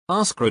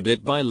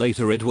AskReddit by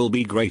later it will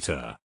be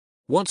greater.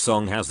 What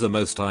song has the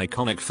most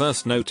iconic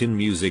first note in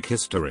music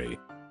history?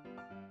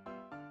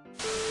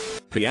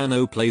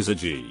 Piano plays a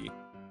G.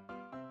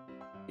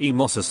 E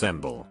Moss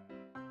assemble.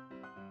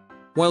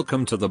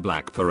 Welcome to the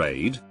Black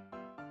Parade.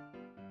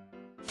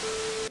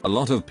 A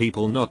lot of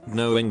people not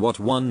knowing what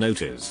one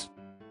note is.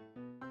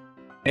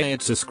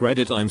 It's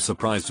AskReddit. I'm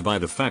surprised by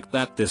the fact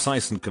that this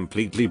isn't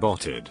completely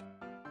botted.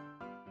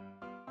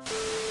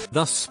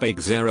 Thus spake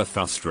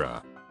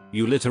Zarathustra.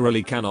 You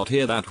literally cannot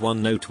hear that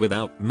one note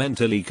without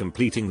mentally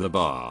completing the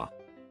bar.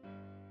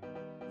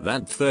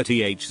 That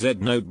 30Hz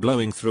note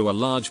blowing through a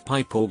large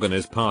pipe organ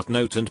is part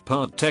note and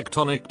part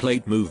tectonic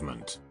plate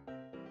movement.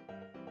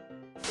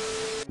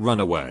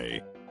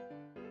 Runaway.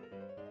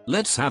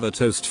 Let's have a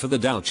toast for the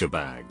Doucher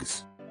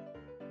bags.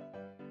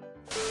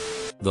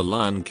 The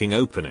Lion King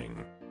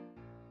opening.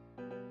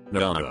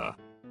 Narrator.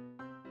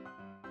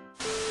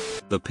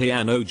 The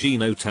piano G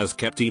note has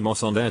kept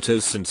Emos on their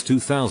toes since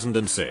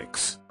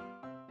 2006.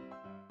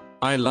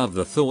 I love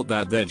the thought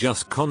that they're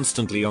just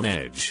constantly on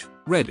edge,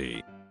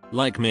 ready.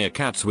 Like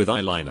meerkats with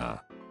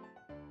eyeliner.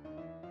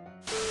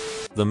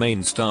 The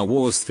main Star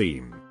Wars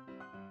theme.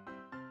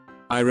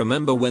 I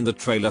remember when the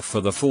trailer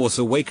for The Force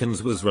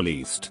Awakens was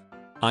released.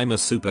 I'm a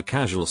super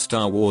casual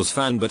Star Wars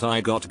fan, but I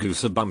got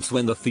goosebumps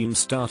when the theme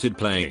started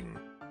playing.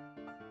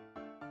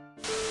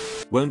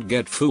 Won't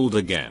get fooled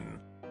again.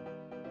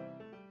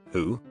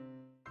 Who?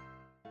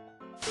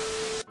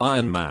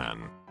 Iron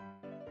Man.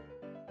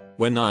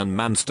 When Iron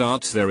Man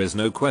starts, there is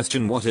no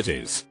question what it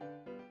is.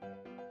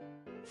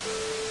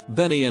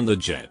 Benny and the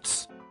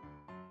Jets.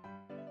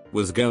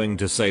 Was going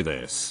to say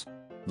this.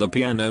 The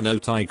piano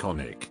note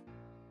iconic.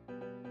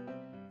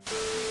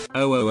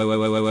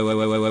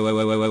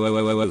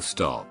 Oh,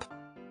 stop.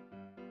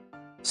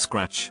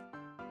 Scratch.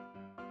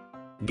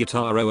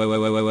 Guitar.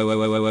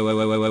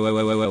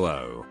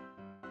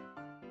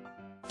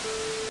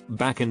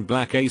 Back in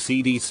Black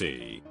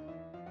AC/DC.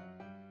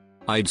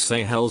 I'd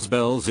say Hell's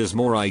Bells is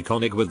more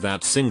iconic with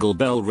that single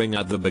bell ring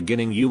at the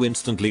beginning. You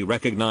instantly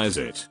recognize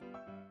it.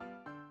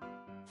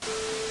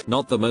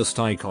 Not the most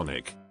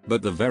iconic,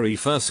 but the very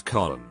first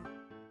column.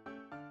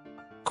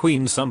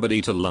 Queen Somebody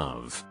to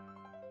Love.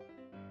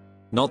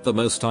 Not the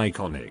most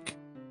iconic.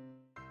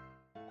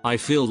 I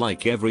feel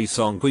like every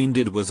song Queen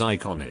did was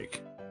iconic.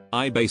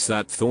 I base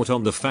that thought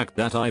on the fact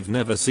that I've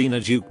never seen a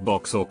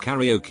jukebox or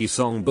karaoke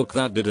songbook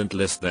that didn't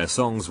list their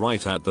songs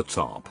right at the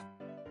top.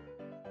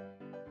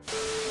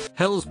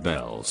 Hell's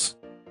Bells.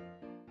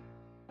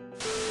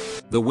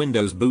 The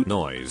Windows boot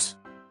noise.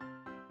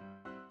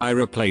 I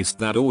replaced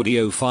that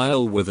audio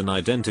file with an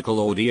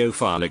identical audio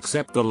file,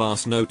 except the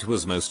last note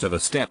was most of a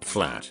step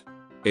flat.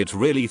 It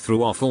really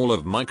threw off all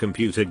of my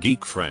computer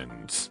geek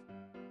friends.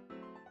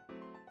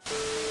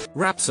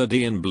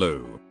 Rhapsody in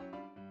Blue.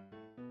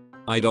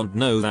 I don't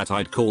know that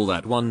I'd call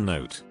that one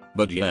note,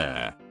 but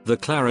yeah, the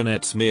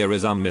clarinet smear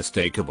is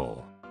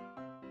unmistakable.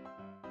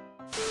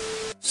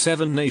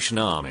 Seven Nation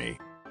Army.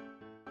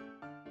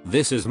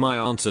 This is my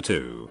answer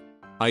too.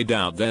 I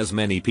doubt there's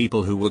many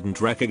people who wouldn't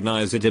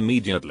recognize it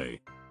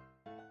immediately.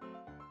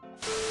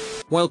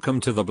 Welcome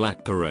to the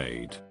Black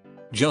Parade.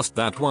 Just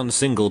that one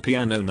single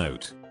piano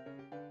note.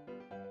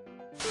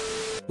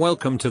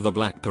 Welcome to the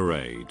Black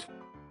Parade.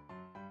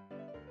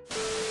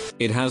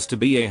 It has to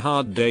be A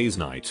Hard Day's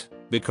Night,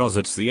 because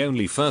it's the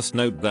only first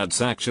note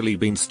that's actually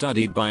been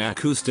studied by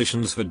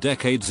acousticians for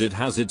decades. It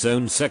has its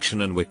own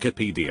section in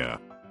Wikipedia.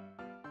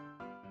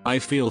 I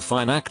Feel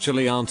Fine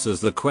actually answers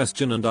the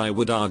question, and I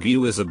would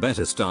argue is a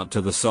better start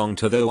to the song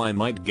too, though I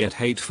might get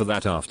hate for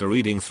that after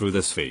reading through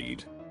this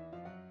feed.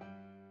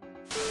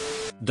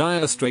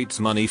 Dire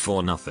Straits Money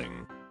for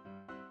Nothing.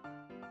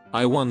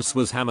 I once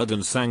was hammered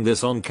and sang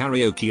this on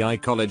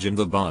karaoke. College in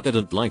the bar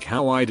didn't like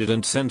how I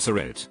didn't censor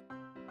it.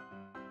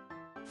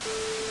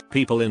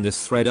 People in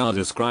this thread are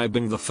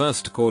describing the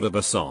first chord of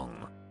a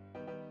song.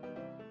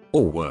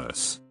 Or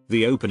worse,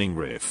 the opening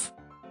riff.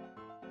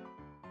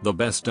 The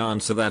best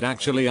answer that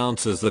actually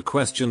answers the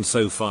question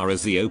so far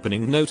is the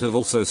opening note of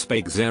Also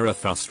Spake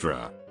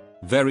Zarathustra.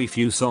 Very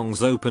few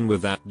songs open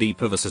with that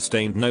deep of a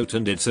sustained note,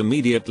 and it's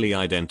immediately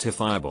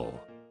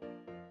identifiable.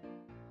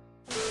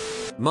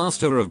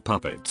 Master of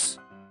Puppets.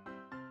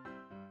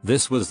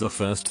 This was the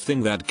first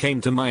thing that came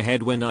to my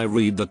head when I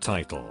read the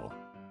title.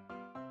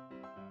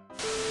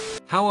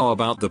 How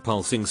about the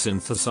pulsing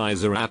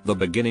synthesizer at the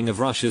beginning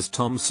of Rush's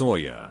Tom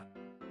Sawyer?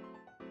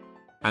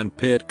 And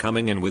Pique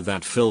coming in with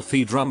that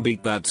filthy drum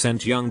beat that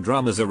sent young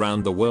drummers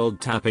around the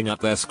world tapping at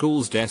their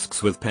school's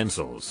desks with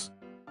pencils.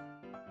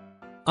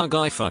 Ugh,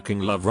 I fucking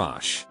love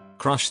Rush.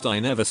 Crushed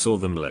I never saw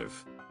them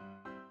live.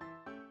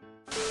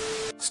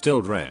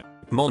 Still rep.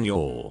 Mon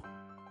y'all.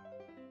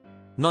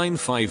 9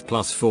 5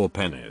 plus 4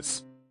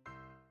 pennies.